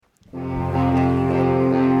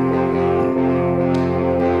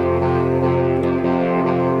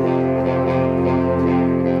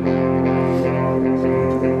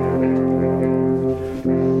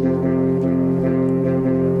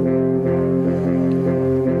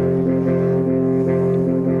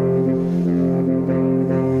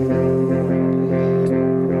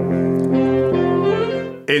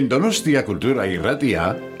Donostia Cultura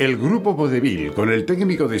Irratia, el grupo Vodevil con el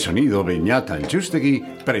técnico de sonido Beñat Antxustegui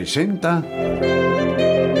presenta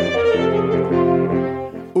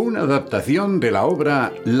una adaptación de la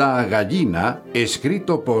obra La gallina,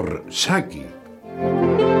 escrito por SAKI.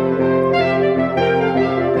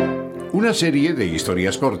 Una serie de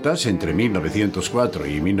historias cortas entre 1904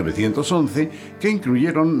 y 1911 que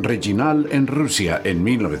incluyeron Reginald en Rusia en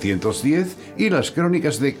 1910 y las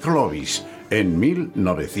crónicas de Clovis en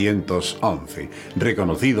 1911,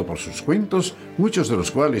 reconocido por sus cuentos, muchos de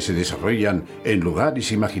los cuales se desarrollan en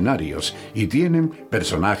lugares imaginarios y tienen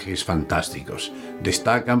personajes fantásticos.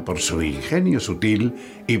 Destacan por su ingenio sutil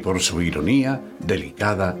y por su ironía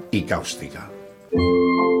delicada y cáustica.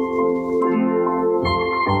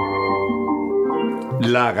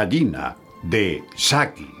 La gallina, de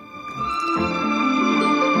SAKI.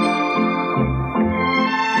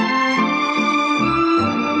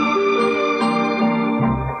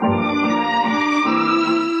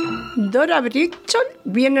 Dora Brickchol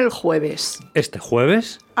viene el jueves. ¿Este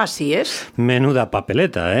jueves? Así es. Menuda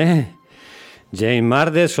papeleta, ¿eh? Jane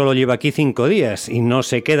Marder solo lleva aquí 5 días y no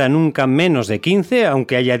se queda nunca menos de 15,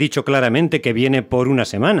 aunque haya dicho claramente que viene por una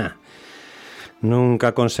semana.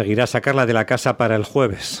 Nunca conseguirá sacarla de la casa para el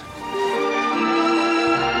jueves.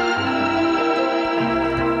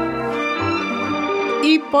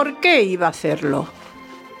 ¿Y por qué iba a hacerlo?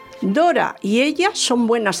 Dora y ella son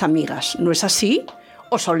buenas amigas, ¿no es así?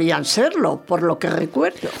 O solían serlo, por lo que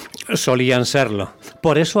recuerdo. Solían serlo.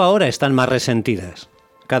 Por eso ahora están más resentidas.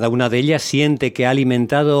 Cada una de ellas siente que ha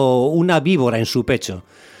alimentado una víbora en su pecho.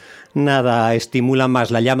 Nada estimula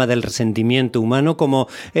más la llama del resentimiento humano como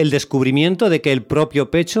el descubrimiento de que el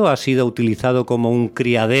propio pecho ha sido utilizado como un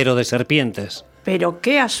criadero de serpientes. ¿Pero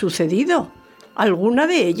qué ha sucedido? ¿Alguna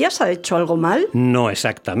de ellas ha hecho algo mal? No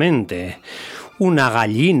exactamente. Una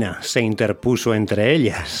gallina se interpuso entre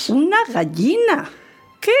ellas. ¿Una gallina?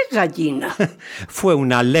 ¿Qué gallina? Fue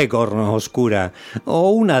una Leghorn oscura,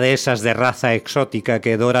 o una de esas de raza exótica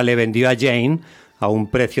que Dora le vendió a Jane a un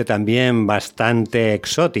precio también bastante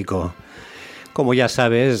exótico. Como ya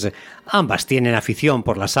sabes, ambas tienen afición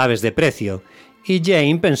por las aves de precio, y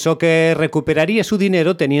Jane pensó que recuperaría su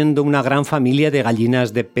dinero teniendo una gran familia de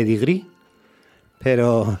gallinas de pedigrí.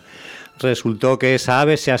 Pero resultó que esa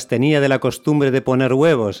ave se abstenía de la costumbre de poner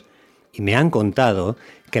huevos, y me han contado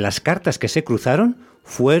que las cartas que se cruzaron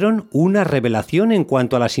fueron una revelación en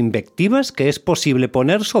cuanto a las invectivas que es posible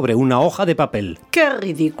poner sobre una hoja de papel. ¡Qué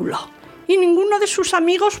ridículo! ¿Y ninguno de sus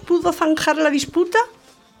amigos pudo zanjar la disputa?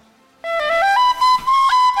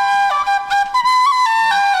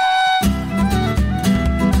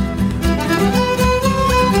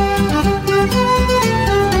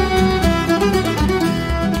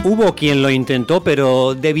 Hubo quien lo intentó,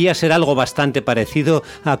 pero debía ser algo bastante parecido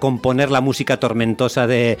a componer la música tormentosa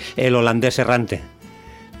de El holandés errante.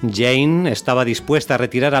 Jane estaba dispuesta a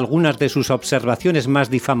retirar algunas de sus observaciones más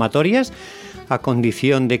difamatorias a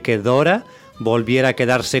condición de que Dora volviera a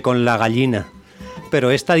quedarse con la gallina. Pero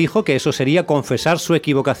esta dijo que eso sería confesar su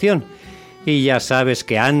equivocación. Y ya sabes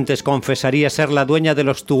que antes confesaría ser la dueña de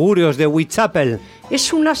los tugurios de Whitechapel.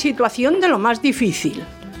 Es una situación de lo más difícil.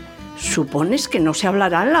 ¿Supones que no se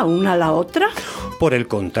hablarán la una a la otra? Por el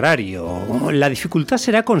contrario, la dificultad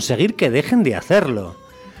será conseguir que dejen de hacerlo.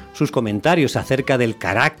 Sus comentarios acerca del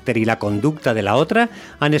carácter y la conducta de la otra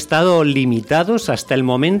han estado limitados hasta el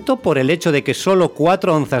momento por el hecho de que solo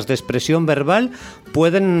 4 onzas de expresión verbal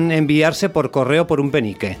pueden enviarse por correo por un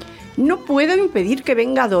penique. No puedo impedir que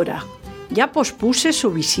venga Dora. Ya pospuse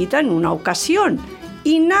su visita en una ocasión.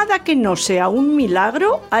 Y nada que no sea un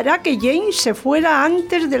milagro hará que Jane se fuera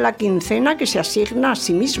antes de la quincena que se asigna a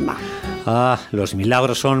sí misma. Ah, los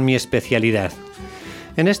milagros son mi especialidad.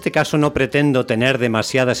 En este caso no pretendo tener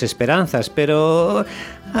demasiadas esperanzas, pero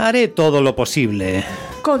haré todo lo posible.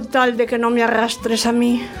 Con tal de que no me arrastres a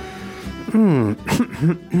mí.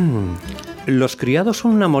 Los criados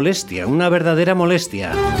son una molestia, una verdadera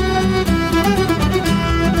molestia.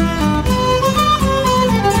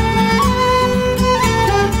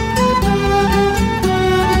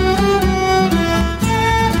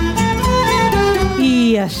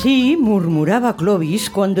 Y así murmuraba Clovis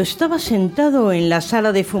cuando estaba sentado en la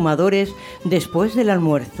sala de fumadores después del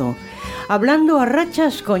almuerzo, hablando a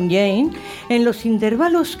rachas con Jane en los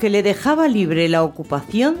intervalos que le dejaba libre la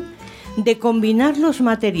ocupación de combinar los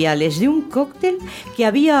materiales de un cóctel que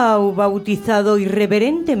había bautizado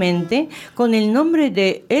irreverentemente con el nombre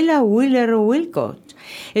de Ella Wheeler Wilcox.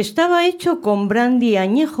 Estaba hecho con brandy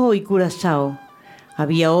añejo y curazao.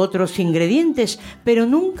 Había otros ingredientes, pero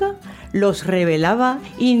nunca los revelaba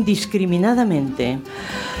indiscriminadamente.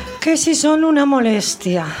 Que si son una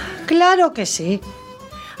molestia, claro que sí.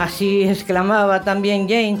 Así exclamaba también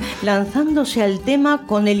Jane, lanzándose al tema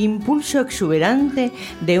con el impulso exuberante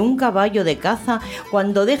de un caballo de caza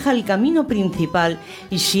cuando deja el camino principal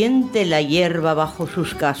y siente la hierba bajo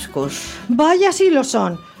sus cascos. Vaya si lo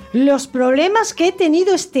son. Los problemas que he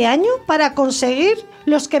tenido este año para conseguir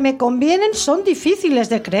los que me convienen son difíciles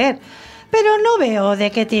de creer. Pero no veo de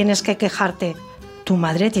qué tienes que quejarte. Tu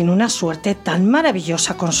madre tiene una suerte tan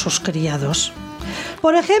maravillosa con sus criados.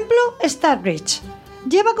 Por ejemplo, Starbridge.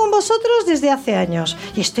 Lleva con vosotros desde hace años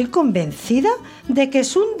y estoy convencida de que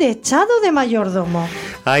es un dechado de mayordomo.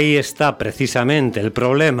 Ahí está precisamente el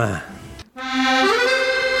problema.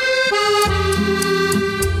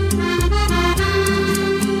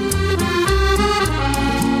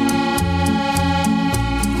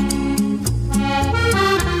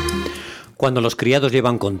 Cuando los criados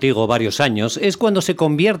llevan contigo varios años es cuando se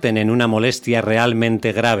convierten en una molestia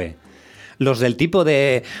realmente grave. Los del tipo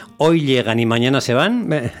de hoy llegan y mañana se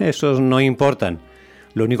van, esos no importan.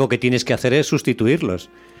 Lo único que tienes que hacer es sustituirlos.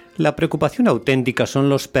 La preocupación auténtica son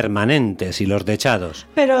los permanentes y los dechados.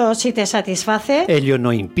 Pero si te satisface... Ello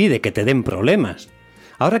no impide que te den problemas.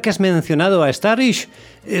 Ahora que has mencionado a Starbridge,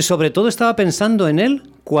 sobre todo estaba pensando en él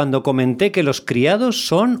cuando comenté que los criados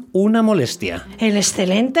son una molestia. El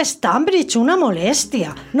excelente Starbridge, una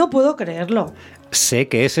molestia. No puedo creerlo. Sé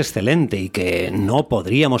que es excelente y que no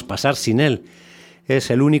podríamos pasar sin él.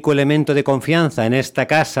 Es el único elemento de confianza en esta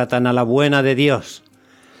casa tan a la buena de Dios.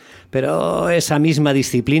 Pero esa misma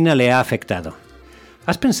disciplina le ha afectado.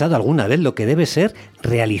 ¿Has pensado alguna vez lo que debe ser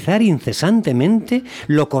realizar incesantemente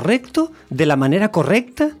lo correcto de la manera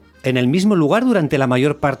correcta en el mismo lugar durante la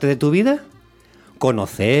mayor parte de tu vida?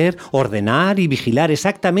 Conocer, ordenar y vigilar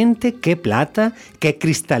exactamente qué plata, qué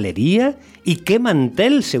cristalería y qué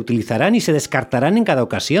mantel se utilizarán y se descartarán en cada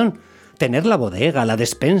ocasión. Tener la bodega, la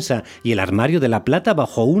despensa y el armario de la plata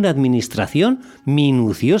bajo una administración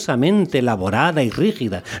minuciosamente elaborada y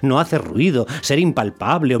rígida, no hacer ruido, ser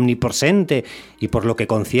impalpable, omnipresente y, por lo que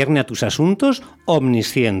concierne a tus asuntos,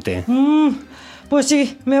 omnisciente. Pues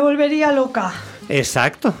sí, me volvería loca.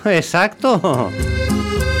 Exacto, exacto.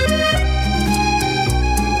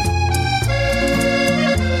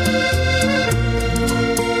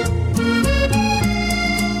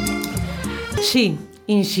 Sí,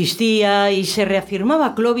 insistía y se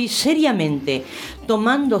reafirmaba Clovis seriamente,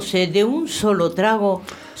 tomándose de un solo trago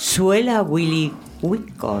suela Willy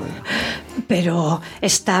Whitcomb. Pero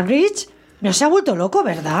Starbridge no se ha vuelto loco,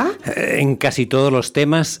 ¿verdad? En casi todos los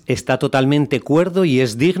temas está totalmente cuerdo y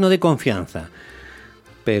es digno de confianza.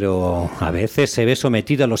 Pero a veces se ve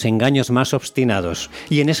sometido a los engaños más obstinados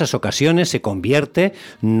y en esas ocasiones se convierte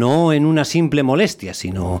no en una simple molestia,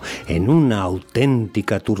 sino en una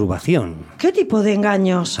auténtica turbación. ¿Qué tipo de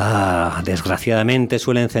engaños? Desgraciadamente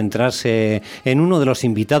suelen centrarse en uno de los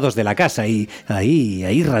invitados de la casa y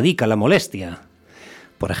ahí radica la molestia.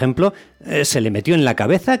 Por ejemplo, se le metió en la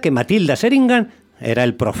cabeza que Matilda Sheringham era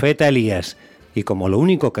el profeta Elías. Y como lo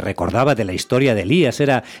único que recordaba de la historia de Elías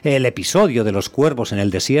era el episodio de los cuervos en el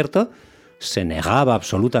desierto, se negaba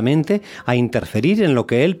absolutamente a interferir en lo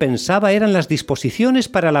que él pensaba eran las disposiciones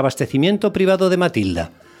para el abastecimiento privado de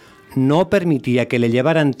Matilda. No permitía que le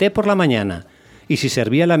llevaran té por la mañana, y si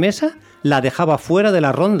servía la mesa, la dejaba fuera de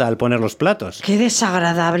la ronda al poner los platos. ¡Qué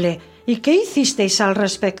desagradable! ¿Y qué hicisteis al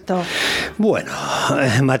respecto? Bueno,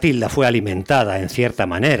 Matilda fue alimentada en cierta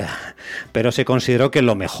manera, pero se consideró que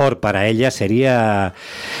lo mejor para ella sería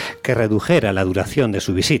que redujera la duración de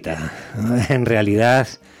su visita. En realidad,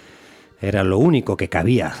 era lo único que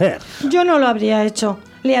cabía hacer. Yo no lo habría hecho.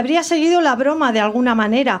 Le habría seguido la broma de alguna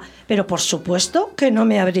manera, pero por supuesto que no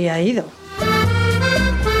me habría ido.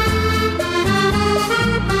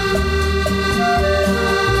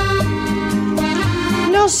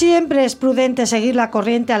 No siempre es prudente seguir la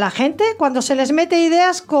corriente a la gente cuando se les mete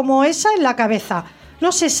ideas como esa en la cabeza.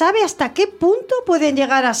 No se sabe hasta qué punto pueden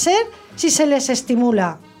llegar a ser si se les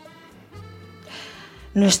estimula.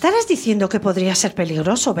 No estarás diciendo que podría ser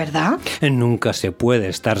peligroso, ¿verdad? Nunca se puede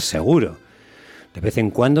estar seguro. De vez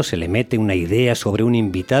en cuando se le mete una idea sobre un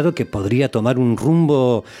invitado que podría tomar un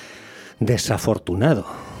rumbo desafortunado.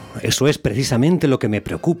 Eso es precisamente lo que me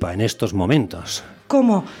preocupa en estos momentos.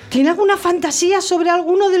 ¿Cómo? ¿Tiene alguna fantasía sobre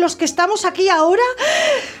alguno de los que estamos aquí ahora?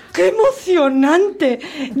 ¡Qué emocionante!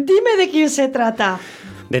 Dime de quién se trata.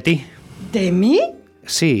 ¿De ti? ¿De mí?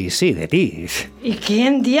 Sí, de ti. ¿Y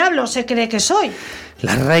quién diablos se cree que soy?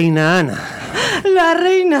 La reina Ana. La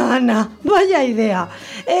reina Ana. Vaya idea.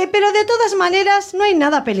 Pero de todas maneras no hay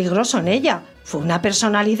nada peligroso en ella. Fue una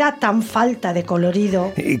personalidad tan falta de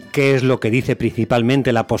colorido. ¿Qué es lo que dice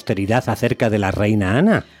principalmente la posteridad acerca de la reina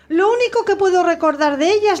Ana? Lo único que puedo recordar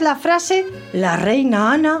de ella es la frase: la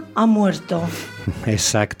reina Ana ha muerto.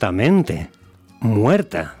 Exactamente.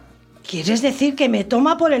 Muerta. ¿Quieres decir que me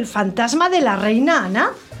toma por el fantasma de la reina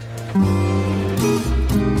Ana?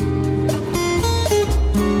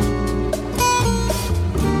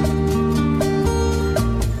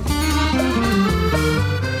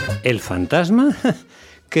 ¿El fantasma?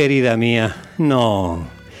 Querida mía, no.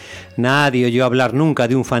 Nadie oyó hablar nunca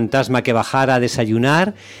de un fantasma que bajara a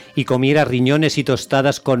desayunar y comiera riñones y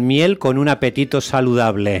tostadas con miel con un apetito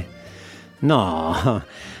saludable. No,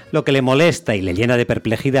 lo que le molesta y le llena de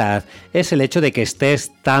perplejidad es el hecho de que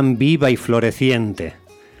estés tan viva y floreciente.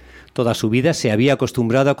 Toda su vida se había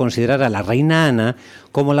acostumbrado a considerar a la reina Ana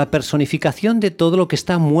como la personificación de todo lo que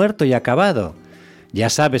está muerto y acabado. Ya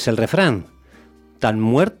sabes el refrán: tan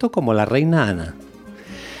muerto como la reina Ana.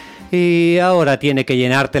 Y ahora tiene que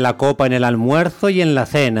llenarte la copa en el almuerzo y en la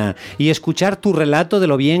cena, y escuchar tu relato de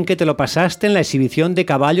lo bien que te lo pasaste en la exhibición de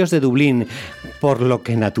caballos de Dublín, por lo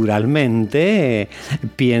que naturalmente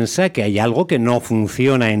piensa que hay algo que no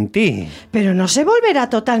funciona en ti. Pero no se volverá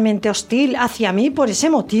totalmente hostil hacia mí por ese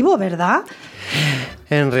motivo, ¿verdad?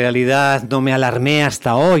 En realidad no me alarmé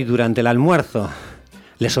hasta hoy durante el almuerzo.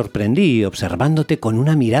 Le sorprendí observándote con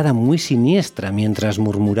una mirada muy siniestra mientras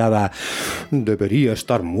murmuraba: debería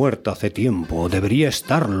estar muerta hace tiempo, debería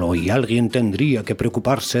estarlo, y alguien tendría que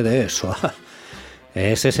preocuparse de eso.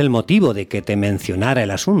 Ese es el motivo de que te mencionara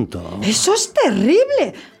el asunto. ¡Eso es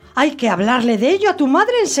terrible! Hay que hablarle de ello a tu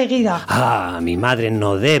madre enseguida. Mi madre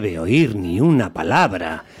no debe oír ni una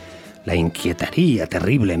palabra. La inquietaría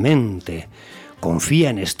terriblemente. Confía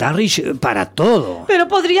en Starrich para todo. Pero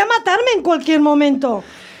podría matarme en cualquier momento.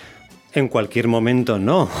 En cualquier momento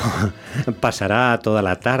no. Pasará toda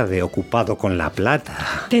la tarde ocupado con la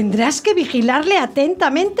plata. Tendrás que vigilarle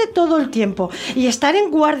atentamente todo el tiempo y estar en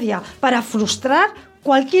guardia para frustrar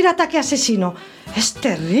cualquier ataque asesino. Es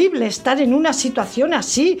terrible estar en una situación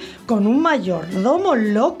así, con un mayordomo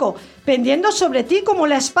loco, pendiendo sobre ti como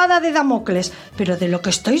la espada de Damocles. Pero de lo que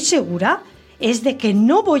estoy segura es de que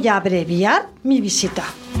no voy a abreviar mi visita.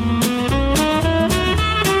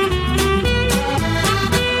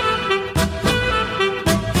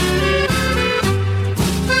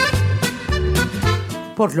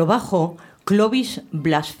 Por lo bajo, Clovis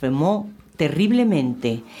blasfemó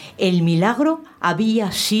terriblemente. El milagro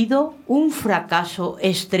había sido un fracaso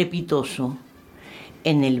estrepitoso.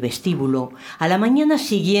 En el vestíbulo, a la mañana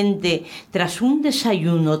siguiente, tras un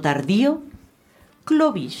desayuno tardío,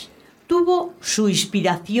 Clovis tuvo su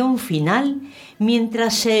inspiración final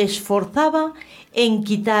mientras se esforzaba en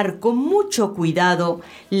quitar con mucho cuidado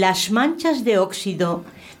las manchas de óxido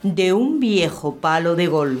de un viejo palo de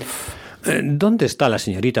golf. ¿Dónde está la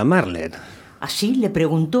señorita Marlet? Así le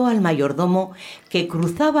preguntó al mayordomo que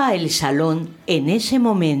cruzaba el salón en ese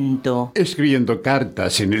momento. Escribiendo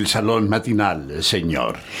cartas en el salón matinal,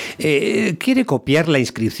 señor. Quiere copiar la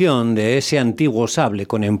inscripción de ese antiguo sable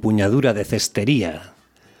con empuñadura de cestería.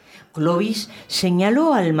 Clovis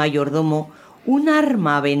señaló al mayordomo un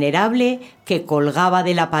arma venerable que colgaba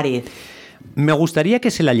de la pared. Me gustaría que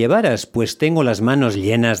se la llevaras, pues tengo las manos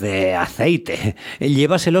llenas de aceite.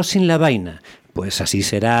 Llévaselo sin la vaina, pues así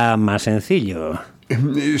será más sencillo.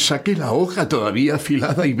 Saqué la hoja todavía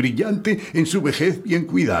afilada y brillante en su vejez bien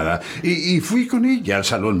cuidada y fui con ella al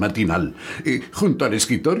salón matinal. Junto al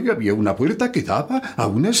escritorio había una puerta que daba a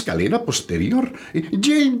una escalera posterior.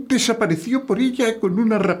 Jane desapareció por ella con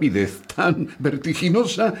una rapidez tan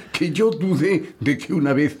vertiginosa que yo dudé de que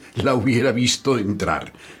una vez la hubiera visto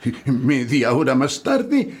entrar. Media hora más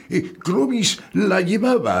tarde, Clovis la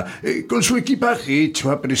llevaba con su equipaje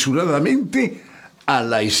hecho apresuradamente a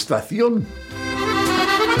la estación.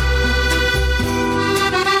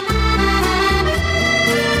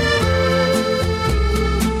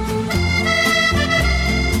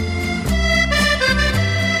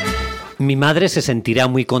 Mi madre se sentirá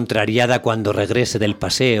muy contrariada cuando regrese del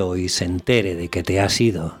paseo y se entere de que te has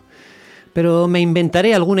ido. Pero me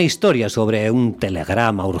inventaré alguna historia sobre un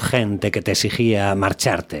telegrama urgente que te exigía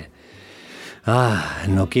marcharte.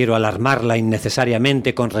 No quiero alarmarla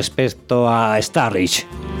innecesariamente con respecto a Starrich.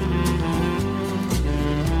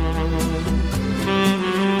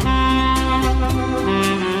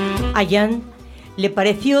 A Jan le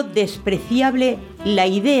pareció despreciable la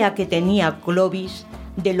idea que tenía Clovis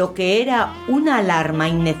de lo que era una alarma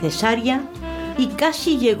innecesaria y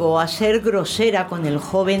casi llegó a ser grosera con el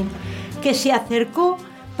joven, que se acercó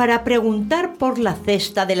para preguntar por la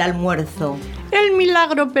cesta del almuerzo. El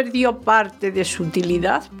milagro perdió parte de su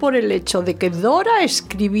utilidad por el hecho de que Dora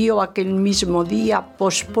escribió aquel mismo día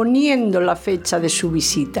posponiendo la fecha de su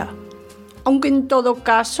visita. Aunque en todo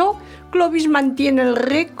caso, Clovis mantiene el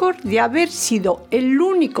récord de haber sido el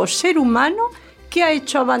único ser humano que ha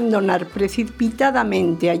hecho abandonar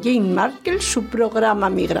precipitadamente a Jane Markle su programa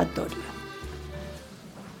migratorio.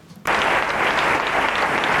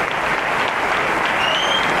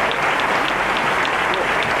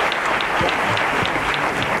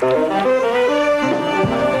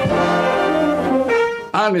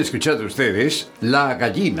 Han escuchado ustedes La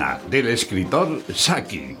gallina, del escritor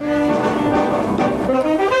SAKI.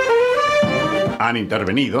 Han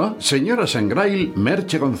intervenido señora Sangrail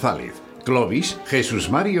Merche González, Clovis Jesús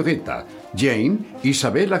Mario Guetta, Jane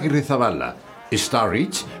Isabel Aguirrezabala,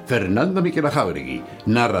 Starrich Fernando Miquela Jauregui,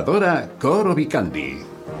 narradora Coro Vicandi.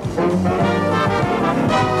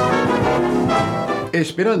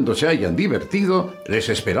 Esperando se hayan divertido, les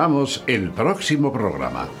esperamos el próximo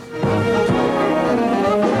programa.